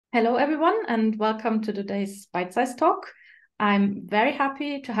Hello, everyone, and welcome to today's Bite-Size Talk. I'm very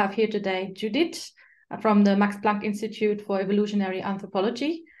happy to have here today Judith from the Max Planck Institute for Evolutionary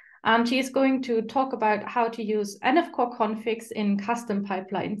Anthropology, and she is going to talk about how to use NF-core configs in custom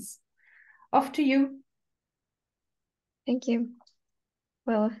pipelines. Off to you. Thank you.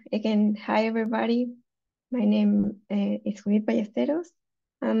 Well, again, hi, everybody. My name is Judith Ballesteros.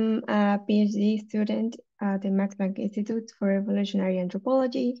 I'm a PhD student at the Max Planck Institute for Evolutionary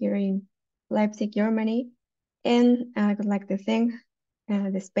Anthropology here in Leipzig, Germany. And I would like to thank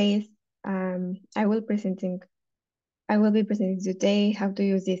the space. I will be presenting today how to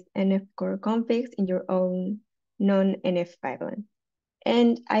use these NF core configs in your own non-NF pipeline.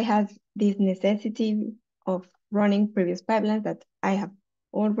 And I have this necessity of running previous pipelines that I have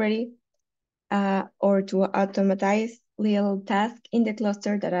already, or to automatize little tasks in the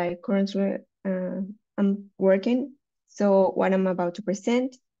cluster that I currently am working. So what I'm about to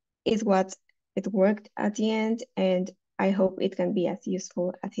present is what it worked at the end, and I hope it can be as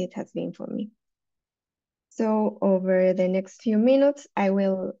useful as it has been for me. So over the next few minutes, I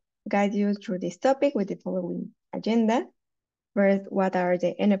will guide you through this topic with the following agenda. First, what are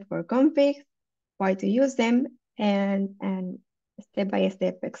the NF-core configs, why to use them, and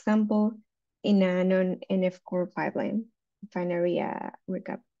step-by-step example in a non-NF-core pipeline. Finally, a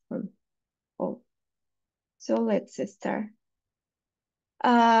recap from all. So let's start.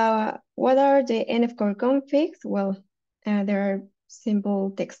 What are the NF-core configs? Well, there are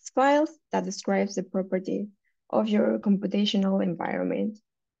simple text files that describes the property of your computational environment,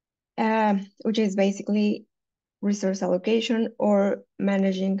 which is basically resource allocation or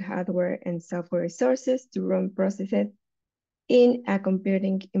managing hardware and software resources to run processes in a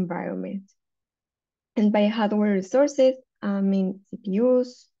computing environment. And by hardware resources, I mean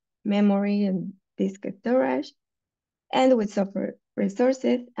CPUs, memory, and disk storage. And with software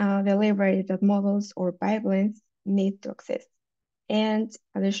resources, the libraries that models or pipelines need to access. And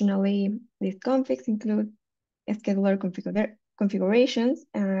additionally, these configs include scheduler configurations,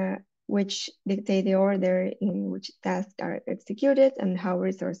 which dictate the order in which tasks are executed and how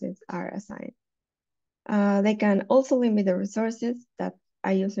resources are assigned. They can also limit the resources that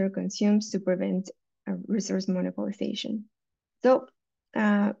a user consumes to prevent resource monopolization. So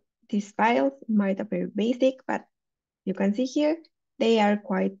these files might appear basic, but you can see here, they are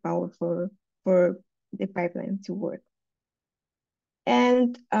quite powerful for the pipeline to work.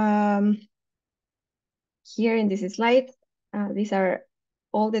 And here in this slide, these are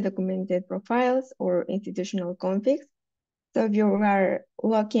all the documented profiles or institutional configs. So if you are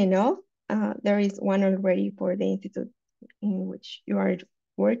lucky enough, there is one already for the institute in which you are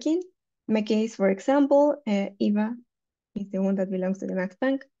working. In my case, for example, Eva is the one that belongs to the Max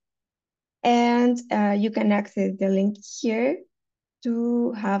Planck. And you can access the link here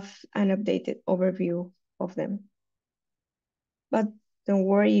to have an updated overview of them. But don't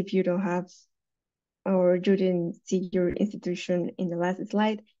worry if you don't have or you didn't see your institution in the last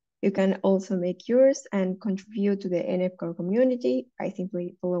slide. You can also make yours and contribute to the NF-core community by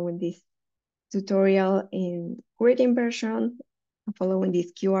simply following this tutorial in written version, following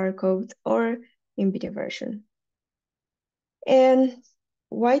this QR code, or in video version. And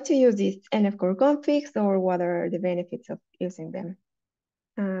why to use these NF-core configs, or what are the benefits of using them?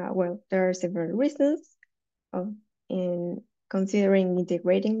 Well, there are several reasons in considering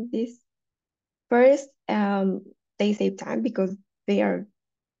integrating this. First, they save time because they are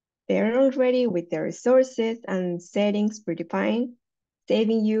there already with their resources and settings predefined,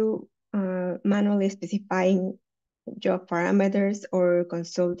 saving you manually specifying job parameters or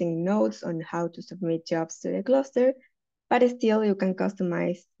consulting notes on how to submit jobs to the cluster, but still you can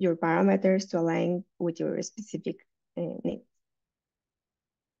customize your parameters to align with your specific needs.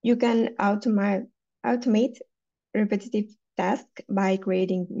 You can automate repetitive tasks by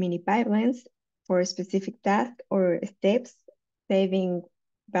creating mini pipelines for specific tasks or steps, saving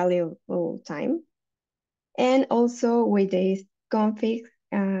valuable time. And also with these configs,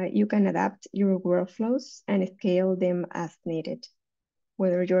 you can adapt your workflows and scale them as needed.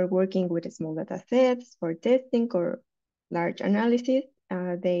 Whether you're working with small data sets for testing or large analysis,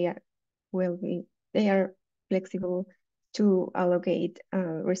 they are flexible to allocate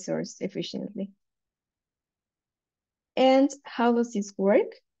resource efficiently. And how does this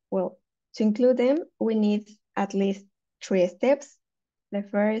work? Well, to include them, we need at least 3 steps. The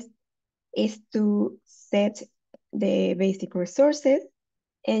first is to set the basic resources,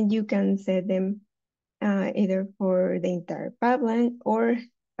 and you can set them either for the entire pipeline or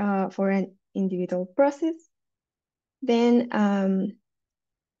for an individual process. Then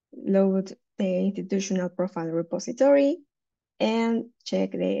load the institutional profile repository and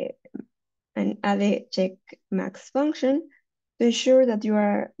add the check max function to ensure that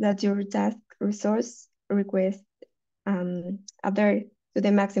your task resource request adhere to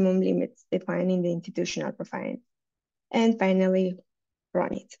the maximum limits defined in the institutional profile. And finally,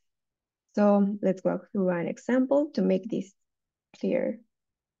 run it. So let's walk through an example to make this clear.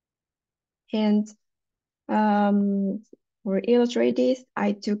 And for illustrate this,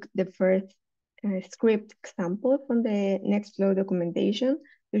 I took the first script example from the Nextflow documentation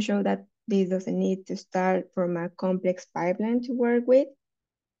to show that this doesn't need to start from a complex pipeline to work with.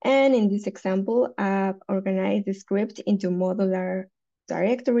 And in this example, I've organized the script into modular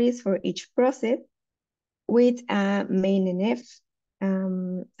directories for each process with a mainNF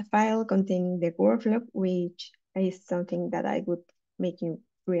file containing the workflow, which is something that I would make in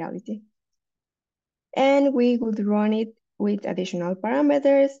reality. And we would run it with additional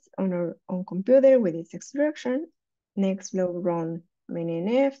parameters on our own computer with this instruction. Nextflow run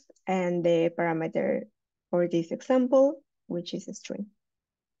mainNF and the parameter for this example, which is a string.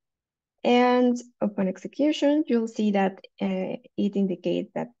 And upon execution, you'll see that it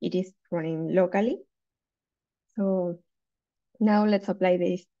indicates that it is running locally. So now let's apply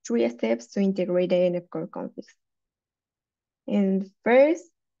these 3 steps to integrate the NF core configs. And first,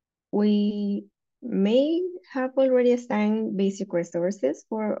 we may have already assigned basic resources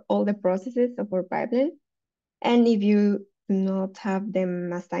for all the processes of our pipeline. And if you do not have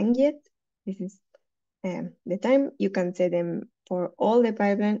them assigned yet, this is the time you can set them for all the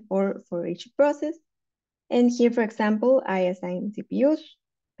pipeline or for each process. And here, for example, I assign CPUs,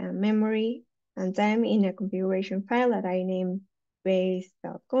 memory, and time in a configuration file that I named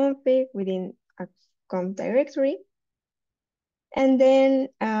base.config within a conf directory. And then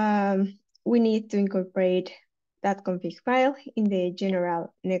we need to incorporate that config file in the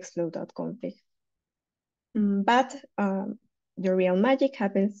general nextflow.config. But the real magic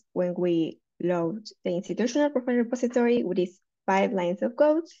happens when we load the institutional profile repository with these 5 lines of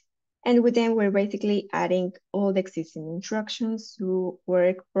code. And with them, we're basically adding all the existing instructions to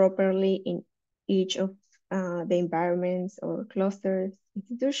work properly in each of the environments or clusters,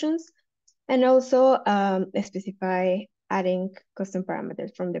 institutions, and also specify adding custom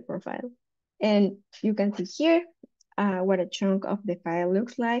parameters from the profile. And you can see here what a chunk of the file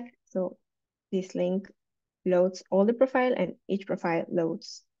looks like. So this link loads all the profile and each profile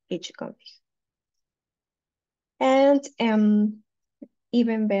loads each config. And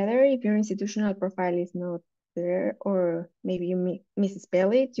even better, if your institutional profile is not there, or maybe you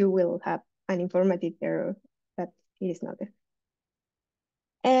misspell it, you will have an informative error that it is not there.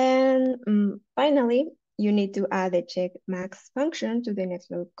 And finally, you need to add a check max function to the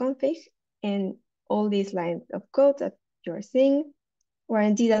Nextflow config, and all these lines of code that you're seeing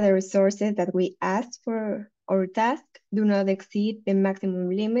guarantee that the resources that we asked for our task do not exceed the maximum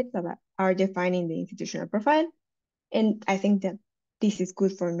limits that are defined in the institutional profile. And I think that this is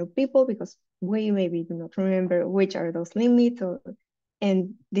good for new people because we maybe do not remember which are those limits,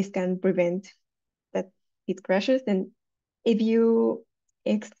 and this can prevent that it crashes. And if you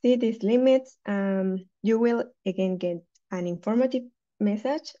exceed these limits, you will again get an informative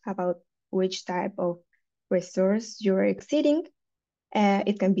message about which type of resource you're exceeding.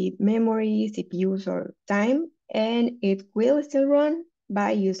 It can be memory, CPUs, or time, and it will still run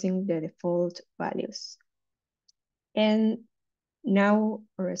by using the default values. And now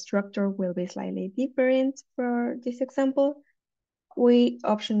our structure will be slightly different for this example. We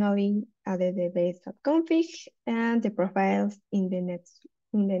optionally added the base.config and the profiles in the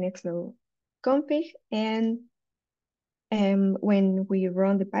Nextflow config. And when we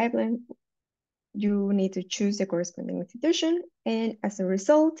run the pipeline, you need to choose the corresponding institution. And as a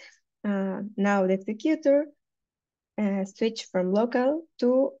result, now the executor switch from local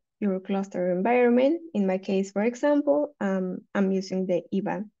to your cluster environment. In my case, for example, I'm using the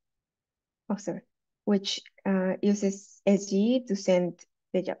IBAN officer, which uses SGE to send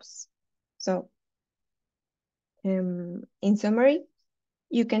the jobs. So in summary,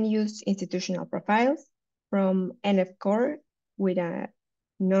 you can use institutional profiles from NF Core with a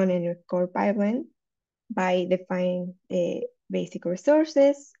non-NF Core pipeline by defining the basic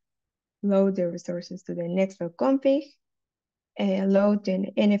resources, load the resources to the Nextflow config, load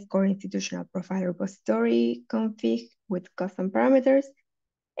an NF Core institutional profile repository config with custom parameters,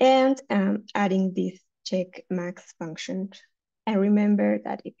 and adding this check max function. And remember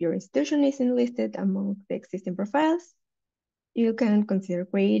that if your institution isn't listed among the existing profiles, you can consider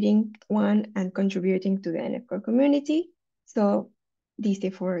creating one and contributing to the NF Core community. So this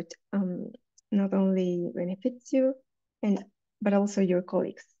effort not only benefits you, but also your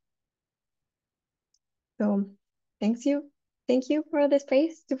colleagues. So thank thank you for the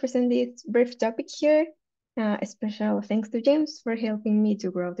space to present this brief topic here. A special thanks to James for helping me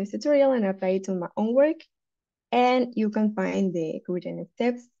to grow this tutorial and apply it to my own work. And you can find the written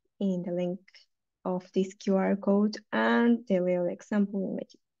steps in the link of this QR code and the little example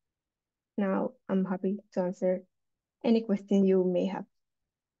image. Now I'm happy to answer any question you may have.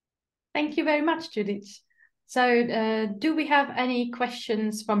 Thank you very much, Judith. So do we have any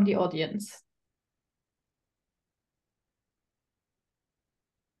questions from the audience?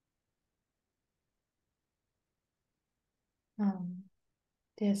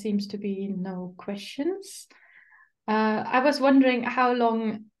 There seems to be no questions. I was wondering, how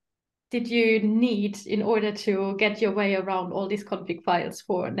long did you need in order to get your way around all these config files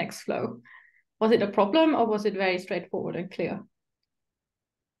for Nextflow? Was it a problem, or was it very straightforward and clear?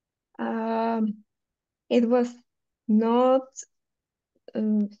 It was not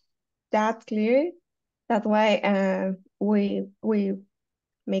that clear. That's why we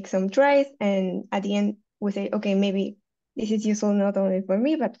make some tries, and at the end we say, okay, maybe this is useful not only for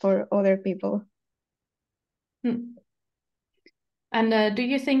me but for other people. And do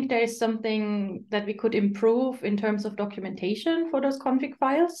you think there is something that we could improve in terms of documentation for those config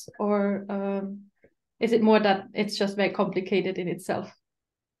files, or is it more that it's just very complicated in itself?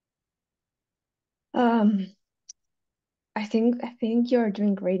 I think you're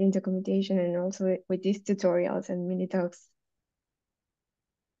doing great in documentation and also with these tutorials and mini talks.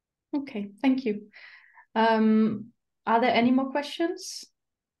 Okay, thank you. Are there any more questions?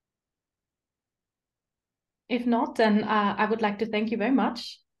 If not, then I would like to thank you very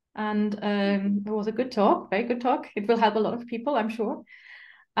much. And it was a good talk, very good talk. It will help a lot of people, I'm sure.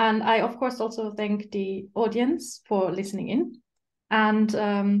 And I, of course, also thank the audience for listening in, and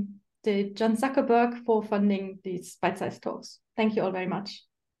the John Zuckerberg for funding these bite-sized talks. Thank you all very much.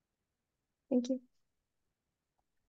 Thank you.